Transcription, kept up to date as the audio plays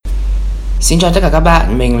Xin chào tất cả các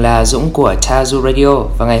bạn, mình là Dũng của Tazu Radio.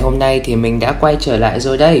 Và ngày hôm nay thì mình đã quay trở lại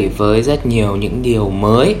rồi đây với rất nhiều những điều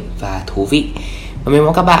mới và thú vị. Và mình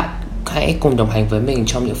mong các bạn hãy cùng đồng hành với mình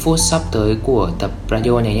trong những phút sắp tới của tập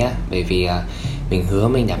radio này nhé. Bởi vì mình hứa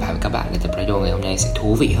mình đảm bảo với các bạn là tập radio ngày hôm nay sẽ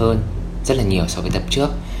thú vị hơn rất là nhiều so với tập trước.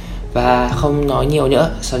 Và không nói nhiều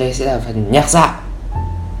nữa, sau đây sẽ là phần nhạc dạo.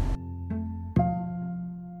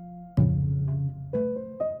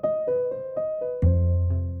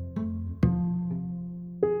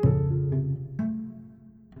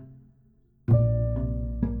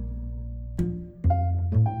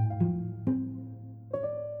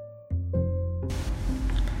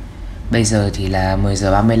 Bây giờ thì là 10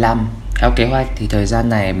 giờ 35. Theo kế hoạch thì thời gian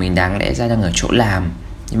này mình đáng lẽ ra đang ở chỗ làm,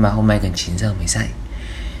 nhưng mà hôm nay gần 9 giờ mới dậy.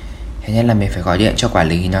 Thế nên là mình phải gọi điện cho quản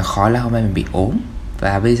lý nói khó là hôm nay mình bị ốm.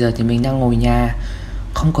 Và bây giờ thì mình đang ngồi nhà,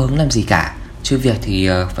 không có hứng làm gì cả, chứ việc thì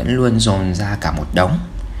vẫn luôn dồn ra cả một đống.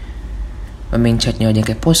 Và mình chợt nhớ đến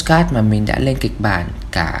cái postcard mà mình đã lên kịch bản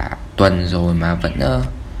cả tuần rồi mà vẫn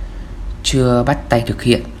chưa bắt tay thực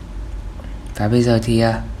hiện. Và bây giờ thì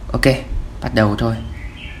ok, bắt đầu thôi.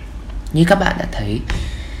 Như các bạn đã thấy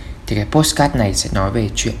thì cái postcard này sẽ nói về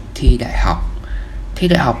chuyện thi đại học. Thi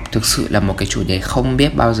đại học thực sự là một cái chủ đề không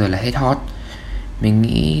biết bao giờ là hết hot. Mình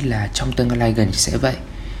nghĩ là trong tương lai gần thì sẽ vậy.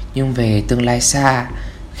 Nhưng về tương lai xa,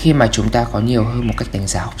 khi mà chúng ta có nhiều hơn một cách đánh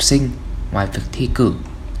giá học sinh ngoài việc thi cử,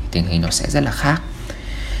 thì tình hình nó sẽ rất là khác.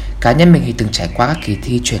 Cá nhân mình thì từng trải qua các kỳ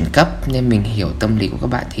thi chuyển cấp, nên mình hiểu tâm lý của các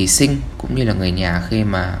bạn thí sinh cũng như là người nhà khi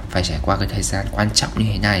mà phải trải qua cái thời gian quan trọng như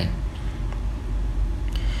thế này.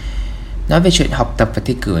 Nói về chuyện học tập và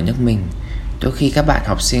thi cử ở nước mình, đôi khi các bạn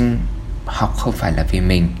học sinh học không phải là vì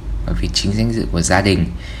mình, mà vì chính danh dự của gia đình,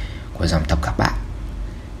 của dòng tộc các bạn.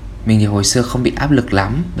 Mình thì hồi xưa không bị áp lực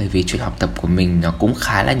lắm, bởi vì chuyện học tập của mình nó cũng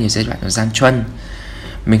khá là nhiều giai đoạn nó gian truân.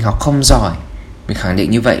 Mình học không giỏi, mình khẳng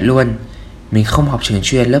định như vậy luôn. Mình không học trường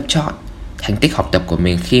chuyên lớp chọn. Thành tích học tập của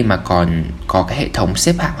mình khi mà còn có cái hệ thống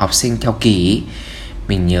xếp hạng học sinh theo kỳ,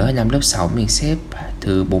 mình nhớ năm lớp 6 mình xếp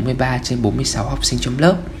thứ 43 trên 46 học sinh trong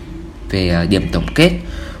lớp về điểm tổng kết,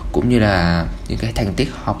 cũng như là những cái thành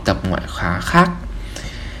tích học tập ngoại khóa khác.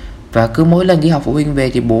 Và cứ mỗi lần đi học phụ huynh về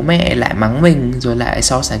thì bố mẹ lại mắng mình, rồi lại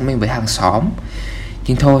so sánh mình với hàng xóm.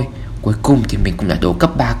 Nhưng thôi, cuối cùng thì mình cũng đã đỗ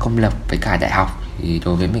cấp 3 công lập với cả đại học. Thì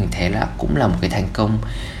đối với mình thế là cũng là một cái thành công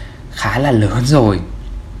khá là lớn rồi.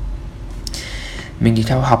 Mình thì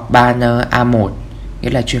theo học ban A1, nghĩa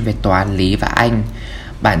là chuyên về toán, lý và Anh.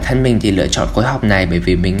 Bản thân mình thì lựa chọn khối học này bởi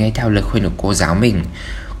vì mình nghe theo lời khuyên của cô giáo mình.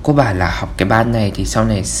 Cô bảo là học cái ban này thì sau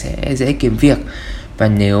này sẽ dễ kiếm việc. Và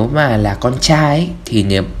nếu mà là con trai thì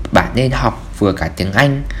nếu bạn nên học vừa cả tiếng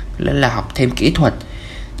Anh lẫn là học thêm kỹ thuật,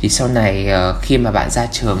 thì sau này khi mà bạn ra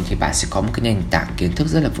trường thì bạn sẽ có một cái nền tảng kiến thức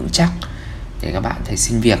rất là vững chắc để các bạn thấy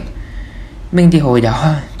xin việc. Mình thì hồi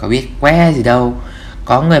đó có biết que gì đâu.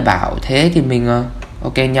 Có người bảo thế thì mình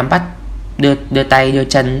ok nhắm bắt đưa tay đưa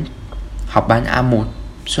chân học ban A1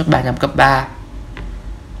 suốt 3 năm cấp 3.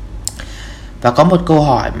 Và có một câu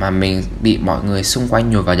hỏi mà mình bị mọi người xung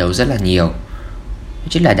quanh nhồi vào đầu rất là nhiều, đó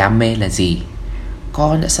chính là đam mê là gì?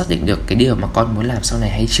 Con đã xác định được cái điều mà con muốn làm sau này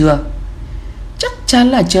hay chưa? Chắc chắn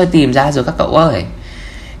là chưa tìm ra rồi các cậu ơi.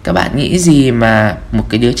 Các bạn nghĩ gì mà một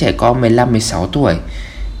cái đứa trẻ con 15-16 tuổi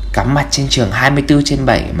cắm mặt trên trường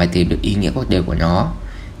 24/7 mà tìm được ý nghĩa cuộc đời của nó?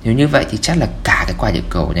 Nếu như vậy thì chắc là cả cái quả địa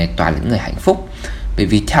cầu này toàn là những người hạnh phúc. Bởi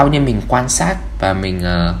vì theo như mình quan sát và mình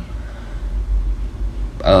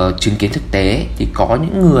chứng kiến thực tế thì có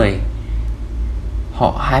những người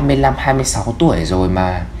họ 25-26 tuổi rồi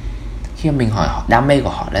mà khi mà mình hỏi họ đam mê của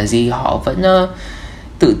họ là gì, họ vẫn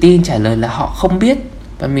tự tin trả lời là họ không biết.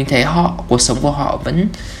 Và mình thấy cuộc sống của họ vẫn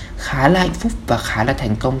khá là hạnh phúc và khá là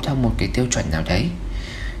thành công theo một cái tiêu chuẩn nào đấy.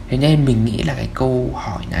 Thế nên mình nghĩ là cái câu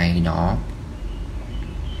hỏi này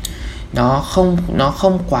nó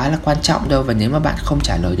không quá là quan trọng đâu. Và nếu mà bạn không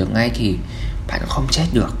trả lời được ngay thì bạn không chết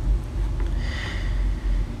được.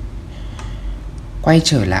 Quay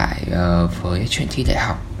trở lại với chuyện thi đại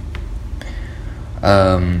học,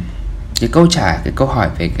 cái câu hỏi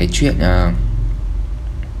về cái chuyện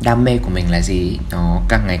đam mê của mình là gì nó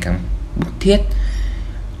càng ngày càng bức thiết,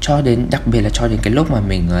 đặc biệt là cho đến cái lúc mà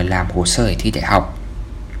mình làm hồ sơ để thi đại học.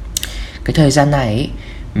 Cái thời gian này ấy,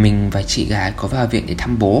 mình và chị gái có vào viện để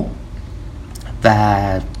thăm bố.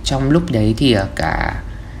 Và trong lúc đấy thì cả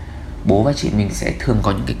bố và chị mình sẽ thường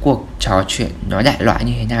có những cái cuộc trò chuyện nó đại loại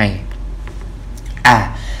như thế này: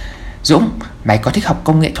 À, Dũng, mày có thích học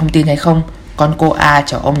công nghệ thông tin hay không? Con cô A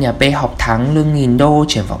cháu ông nhà B học tháng lương $1.000,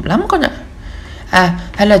 triển vọng lắm con ạ. À,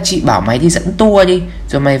 hay là chị bảo mày đi dẫn tour đi,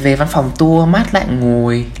 rồi mày về văn phòng tour mát lạnh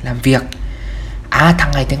ngồi làm việc. À,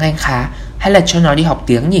 thằng này tiếng Anh khá, hay là cho nó đi học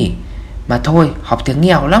tiếng nhỉ? Mà thôi, học tiếng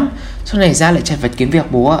nghèo lắm, sau này ra lại chật vật kiếm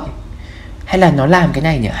việc bố ạ. Hay là nó làm cái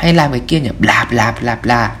này nhỉ, hay làm cái kia nhỉ, bla bla bla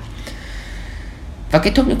bla. Và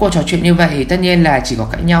kết thúc những cuộc trò chuyện như vậy thì tất nhiên là chỉ có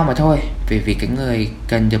cãi nhau mà thôi. Vì cái người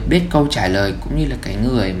cần được biết câu trả lời cũng như là cái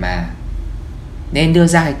người mà nên đưa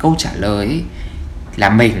ra cái câu trả lời ấy, là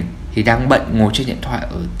mình thì đang bận ngồi trên điện thoại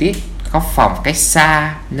ở tít góc phòng cách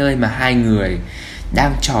xa nơi mà hai người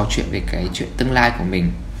đang trò chuyện về cái chuyện tương lai của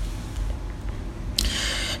mình.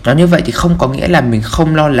 Nói như vậy thì không có nghĩa là mình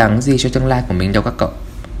không lo lắng gì cho tương lai của mình đâu các cậu.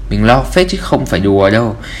 Mình lo phết chứ không phải đùa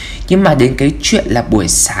đâu. Nhưng mà đến cái chuyện là buổi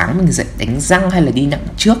sáng mình dậy đánh răng hay là đi nặng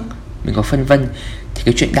trước, mình có phân vân, thì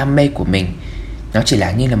cái chuyện đam mê của mình nó chỉ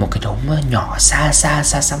là như là một cái đốm nhỏ xa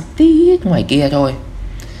xăm tít ngoài kia thôi.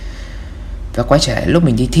 Và quay trở lại lúc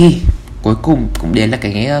mình đi thi, cuối cùng cũng đến là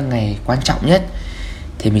cái ngày quan trọng nhất.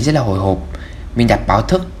 Thì mình rất là hồi hộp. Mình đặt báo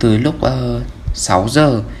thức từ lúc 6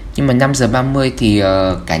 giờ, nhưng mà 5 giờ 30 thì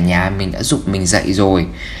cả nhà mình đã giục mình dậy rồi.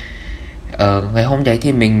 Ngày hôm đấy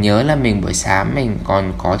thì mình nhớ là mình buổi sáng mình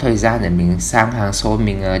còn có thời gian để mình sang hàng xôi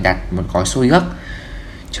mình đặt một gói xôi gấc.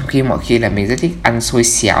 Trong khi mọi khi là mình rất thích ăn xôi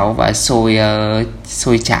xéo và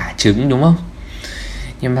xôi chả trứng, đúng không?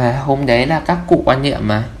 Nhưng mà hôm đấy là các cụ quan niệm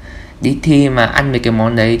mà, đi thi mà ăn mấy cái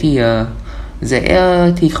món đấy thì dễ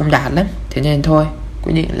thi không đạt lắm. Thế nên thôi,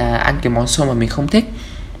 quyết định là ăn cái món xôi mà mình không thích.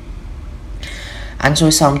 Ăn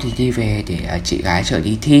xôi xong thì đi về để chị gái chở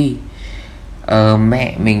đi thi.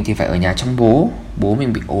 Mẹ mình thì phải ở nhà chăm bố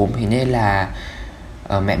mình bị ốm, thế nên là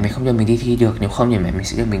mẹ mình không cho mình đi thi được. Nếu không thì mẹ mình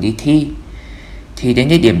sẽ đưa mình đi thi. Thì đến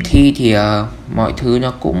địa điểm thi thì mọi thứ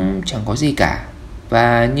nó cũng chẳng có gì cả.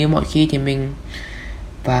 Và như mọi khi thì mình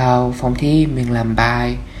vào phòng thi, mình làm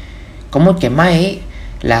bài. Có một cái may ấy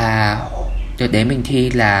là đợt đấy mình thi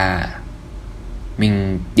là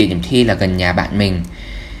địa điểm thi là gần nhà bạn mình,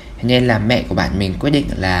 nên là mẹ của bạn mình quyết định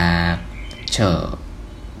là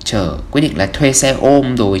quyết định là thuê xe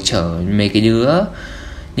ôm rồi chở mấy cái đứa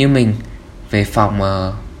như mình về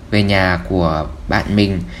về nhà của bạn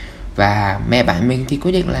mình. Và mẹ bạn mình thì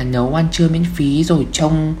quyết định là nấu ăn trưa miễn phí rồi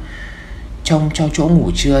trông cho chỗ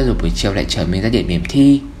ngủ trưa, rồi buổi chiều lại chở mình ra địa điểm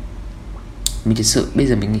thi. Mình thật sự bây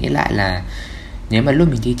giờ mình nghĩ lại là nếu mà lúc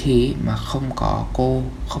mình đi thi mà không có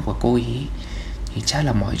cô ý thì chắc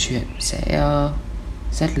là mọi chuyện sẽ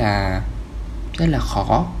rất là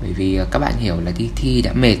khó. Bởi vì các bạn hiểu là đi thi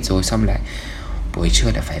đã mệt rồi, xong lại buổi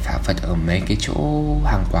trưa lại phải phá phật ở mấy cái chỗ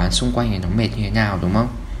hàng quán xung quanh này, nó mệt như thế nào, đúng không?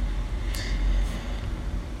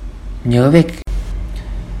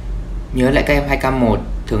 Nhớ lại các em 2K1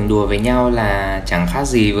 thường đùa với nhau là chẳng khác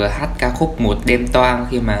gì vừa hát ca khúc Một Đêm Toang,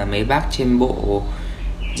 khi mà mấy bác trên bộ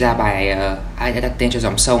ra bài Ai Đã Đặt Tên Cho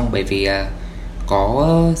Dòng Sông. Bởi vì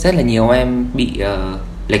có rất là nhiều em bị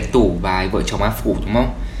lệch tủ bài Vợ Chồng A Phủ, đúng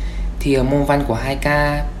không? Thì môn văn của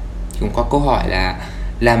 2K cũng có câu hỏi là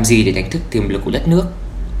làm gì để đánh thức tiềm lực của đất nước.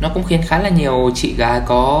 Nó cũng khiến khá là nhiều chị gái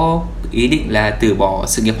có ý định là từ bỏ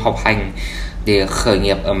sự nghiệp học hành để khởi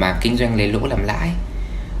nghiệp ở mảng kinh doanh lấy lỗ làm lãi.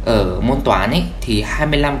 Ở môn toán ấy thì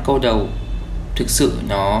 25 câu đầu thực sự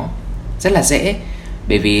nó rất là dễ.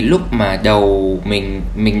 Bởi vì lúc mà đầu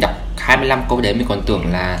mình đọc 25 câu đấy, mình còn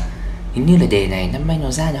tưởng là hình như là đề này năm nay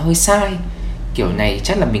nó ra nó hơi sai, kiểu này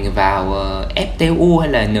chắc là mình vào FTU hay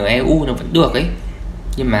là NEU nó vẫn được ấy.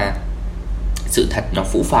 Nhưng mà sự thật nó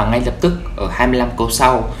phũ phàng ngay lập tức ở 25 câu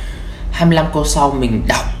sau. 25 câu sau mình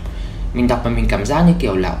đọc mà mình cảm giác như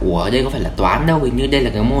kiểu là ủa, đây có phải là toán đâu, hình như đây là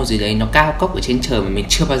cái môn gì đấy nó cao cấp ở trên trời mà mình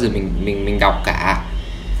chưa bao giờ mình đọc cả.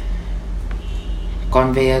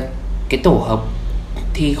 Còn về cái tổ hợp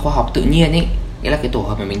thi khoa học tự nhiên ấy, nghĩa là cái tổ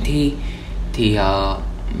hợp mà mình thi thì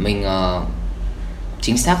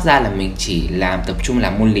chính xác ra là mình chỉ tập trung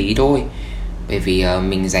làm môn lý thôi. Bởi vì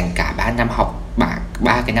mình dành cả 3 năm học,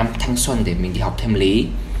 3 cái năm thanh xuân để mình đi học thêm lý.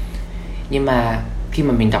 Nhưng mà khi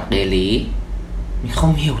mà mình đọc đề lý, mình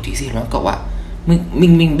không hiểu tí gì nữa cậu ạ.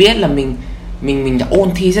 Mình biết là mình đã ôn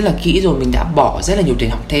thi rất là kỹ rồi, mình đã bỏ rất là nhiều tiền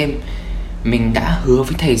học thêm, mình đã hứa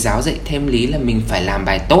với thầy giáo dạy thêm lý là mình phải làm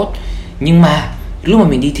bài tốt. Nhưng mà lúc mà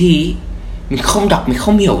mình đi thi, mình không đọc, mình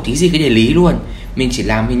không hiểu tí gì cái đề lý luôn. Mình chỉ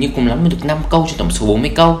làm hình như cùng lắm được 5 câu trên tổng số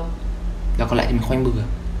 40 câu. Và còn lại thì mình khoanh bừa.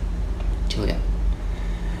 Trời ạ.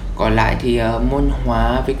 Còn lại thì môn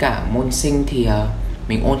hóa với cả môn sinh thì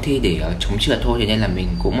mình ôn thi để chống trượt thôi. Thế nên là mình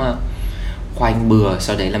cũng khoanh bừa.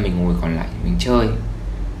 Sau đấy là mình ngồi còn lại mình chơi.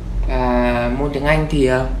 Và môn tiếng Anh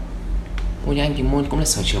thì môn cũng là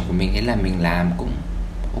sở trường của mình, thế là mình làm cũng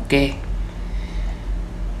ok.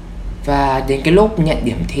 Và đến cái lúc nhận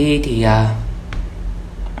điểm thi thì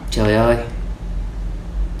trời ơi,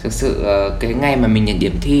 thực sự cái ngày mà mình nhận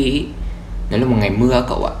điểm thi ý, nó là một ngày mưa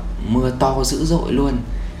cậu ạ. Mưa to dữ dội luôn.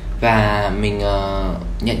 Và mình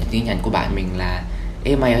nhận được tin nhắn của bạn mình là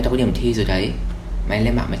ê mày ơi tao có điểm thi rồi đấy, mày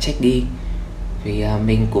lên mạng mà check đi. Vì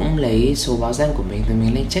mình cũng lấy số báo danh của mình rồi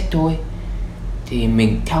mình lên check thôi. Thì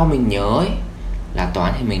theo mình nhớ ấy, là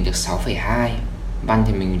toán thì mình được 6,2, văn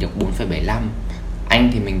thì mình được 4,75,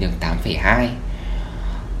 Anh thì mình được 8,2.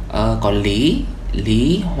 Còn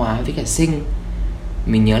lý hóa với cả sinh,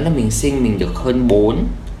 mình nhớ là mình sinh mình được hơn 4,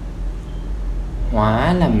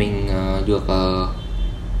 hóa là mình được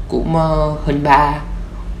cũng hơn 3.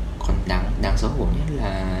 Còn đáng xấu hổ nhất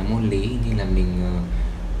là môn lý như là mình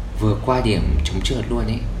vừa qua điểm chống trượt luôn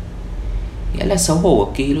ấy. Nghĩa là xấu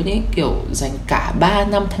hổ kỳ luôn ấy, kiểu dành cả 3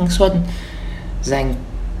 năm thanh xuân, dành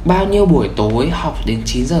bao nhiêu buổi tối học đến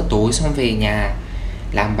 9 giờ tối, xong về nhà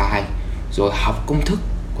làm bài rồi học công thức,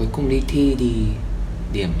 cuối cùng đi thi thì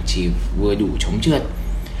điểm chỉ vừa đủ chống trượt.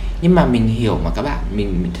 Nhưng mà mình hiểu mà các bạn,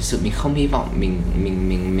 mình thực sự mình không hy vọng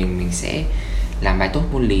mình sẽ làm bài tốt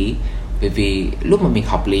môn lý. Bởi vì lúc mà mình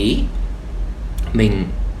học lý, mình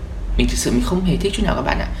thực sự mình không hề thích chút nào các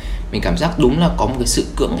bạn ạ. Mình cảm giác đúng là có một cái sự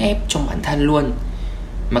cưỡng ép trong bản thân luôn.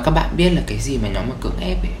 Mà các bạn biết là cái gì mà nó mà cưỡng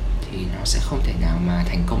ép ấy thì nó sẽ không thể nào mà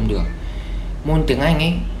thành công được. Môn tiếng Anh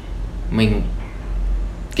ấy, mình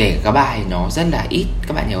kể các bài nó rất là ít,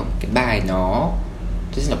 các bạn hiểu không? Cái bài nó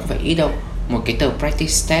rất là không phải ít đâu. Một cái tờ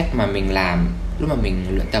practice test mà mình làm lúc mà mình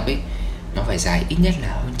luyện tập ấy, nó phải dài ít nhất là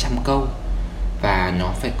hơn 100 câu. Và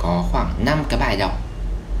nó phải có khoảng 5 cái bài đọc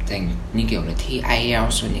dành như kiểu là thi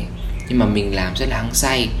IELTS rồi này. Nhưng mà mình làm rất là hăng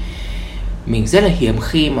say. Mình rất là hiếm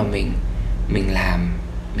khi mà mình làm,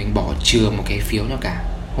 mình bỏ chừa một cái phiếu nào cả.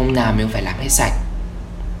 Hôm nào mình phải làm hết sạch.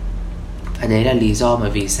 Và đấy là lý do mà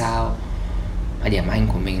vì sao mà điểm Anh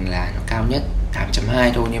của mình là nó cao nhất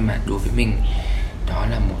 8.2 thôi. Nhưng mà đối với mình đó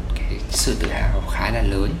là một cái sự tự hào khá là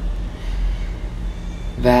lớn.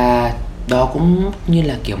 Và đó cũng như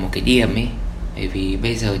là kiểu một cái điểm ấy. Bởi vì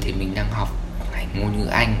bây giờ thì mình đang học ngành ngôn ngữ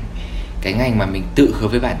Anh, cái ngành mà mình tự hứa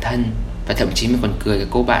với bản thân. Và thậm chí mình còn cười cái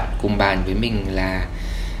cô bạn cùng bàn với mình là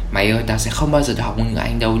mày ơi tao sẽ không bao giờ học ngôn ngữ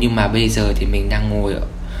Anh đâu. Nhưng mà bây giờ thì mình đang ngồi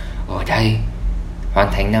ở đây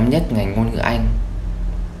hoàn thành năm nhất ngành ngôn ngữ Anh.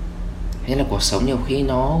 Thế là cuộc sống nhiều khi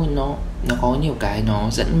nó có nhiều cái nó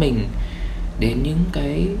dẫn mình đến những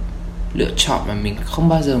cái lựa chọn mà mình không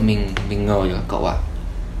bao giờ mình ngờ được các cậu ạ.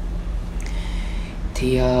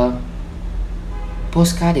 Thì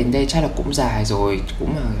postcard đến đây chắc là cũng dài rồi,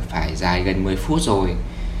 cũng là phải dài gần 10 phút rồi.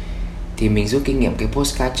 Thì mình rút kinh nghiệm cái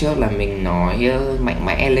postcard trước là mình nói mạnh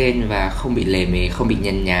mẽ lên và không bị lề mề, không bị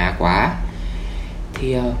nhần nhá quá.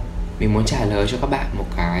 Thì mình muốn trả lời cho các bạn một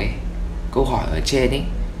cái câu hỏi ở trên ấy.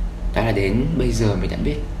 Đó là đến bây giờ mình đã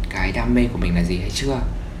biết cái đam mê của mình là gì hay chưa?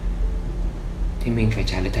 Thì mình phải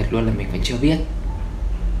trả lời thật luôn là mình vẫn chưa biết.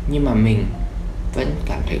 Nhưng mà mình vẫn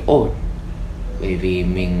cảm thấy ổn. Bởi vì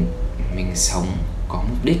mình sống có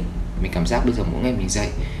mục đích. Mình cảm giác bây giờ mỗi ngày mình dậy,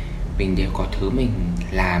 mình đều có thứ mình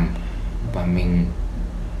làm. Và mình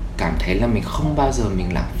cảm thấy là mình không bao giờ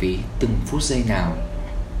mình lãng phí từng phút giây nào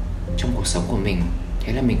trong cuộc sống của mình.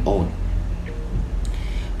 Thế là mình ổn.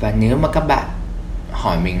 Và nếu mà các bạn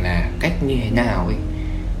hỏi mình là cách như thế nào ấy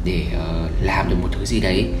để làm được một thứ gì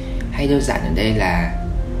đấy, hay đơn giản ở đây là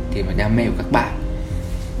tìm được đam mê của các bạn,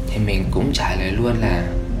 thì mình cũng trả lời luôn là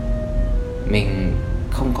mình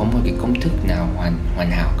không có một cái công thức nào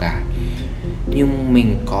hoàn hảo cả. Nhưng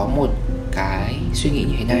mình có một cái suy nghĩ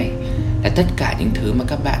như thế này, là tất cả những thứ mà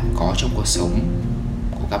các bạn có trong cuộc sống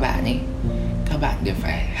của các bạn ấy, các bạn đều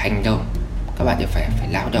phải hành động, các bạn đều phải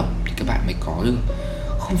lao động thì các bạn mới có được.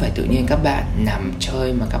 Không phải tự nhiên các bạn nằm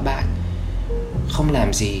chơi mà các bạn không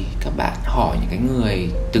làm gì. Các bạn hỏi những cái người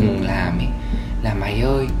từng làm ấy là mày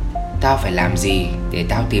ơi tao phải làm gì để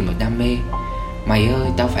tao tìm được đam mê, mày ơi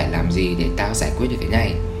tao phải làm gì để tao giải quyết được cái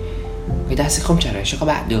này. Người ta sẽ không trả lời cho các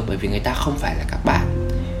bạn được, bởi vì người ta không phải là các bạn.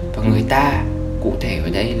 Và người ta, cụ thể ở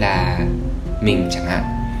đây là mình chẳng hạn,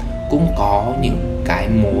 cũng có những cái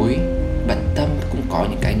mối bận tâm, cũng có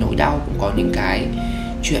những cái nỗi đau, cũng có những cái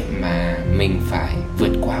chuyện mà mình phải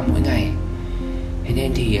vượt qua mỗi ngày. Thế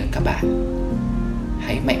nên thì các bạn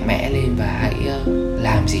hãy mạnh mẽ lên và hãy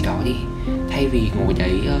làm gì đó đi. Thay vì ngồi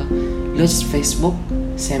đấy lướt Facebook,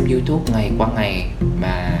 xem YouTube ngày qua ngày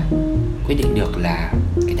mà quyết định được là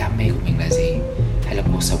cái đam mê của mình là gì, hay là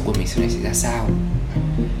cuộc sống của mình sau này sẽ ra sao.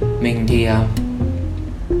 Mình thì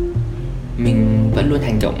mình vẫn luôn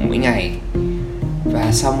hành động mỗi ngày.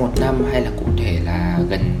 Và sau một năm, hay là cụ thể là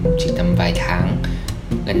gần chỉ tầm vài tháng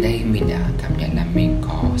gần đây, mình đã cảm nhận là mình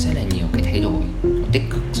có rất là nhiều cái thay đổi tích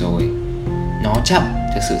cực rồi. Nó chậm,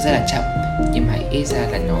 thực sự rất là chậm, nhưng mà ít ra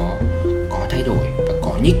là nó có thay đổi và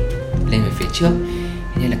có nhích lên về phía trước.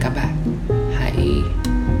 Nên là các bạn hãy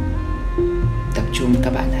tập trung,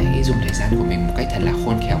 các bạn hãy dùng thời gian của mình một cách thật là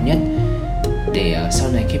khôn khéo nhất, để sau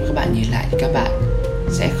này khi các bạn nhìn lại thì các bạn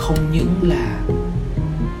sẽ không những là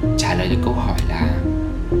trả lời được câu hỏi là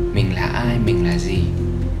mình là ai, mình là gì,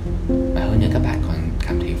 mà hơn nữa các bạn còn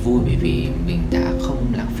cảm thấy vui bởi vì mình đã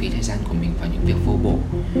không lãng phí thời gian của mình vào những việc vô bổ.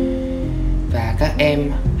 Và các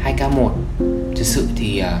em 2K1, thực sự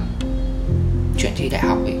thì chuyện thi đại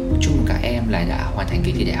học ấy, chúc mừng các em là đã hoàn thành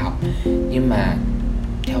kỳ thi đại học. Nhưng mà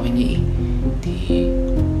theo anh nghĩ thì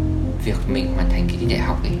việc mình hoàn thành kỳ thi đại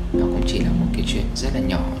học ấy, nó cũng chỉ là một cái chuyện rất là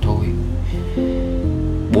nhỏ thôi.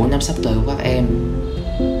 4 năm sắp tới của các em,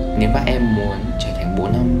 nếu các em muốn trở thành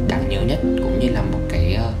 4 năm đáng nhớ nhất, cũng như là một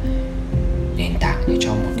cái nền tảng để cho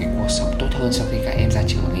một cái cuộc sống tốt hơn sau khi các em ra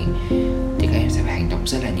trường ấy, thì các em sẽ phải hành động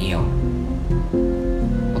rất là nhiều.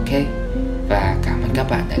 Ok, và cảm ơn các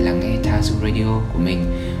bạn đã lắng nghe Thi Radio của mình.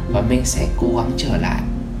 Và mình sẽ cố gắng trở lại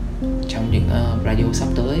trong những radio sắp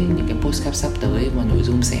tới, những cái podcast sắp tới mà nội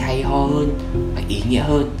dung sẽ hay ho hơn và ý nghĩa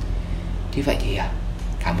hơn. Như vậy thì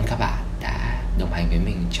cảm ơn các bạn đã đồng hành với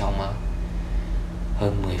mình trong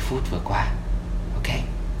hơn 10 phút vừa qua.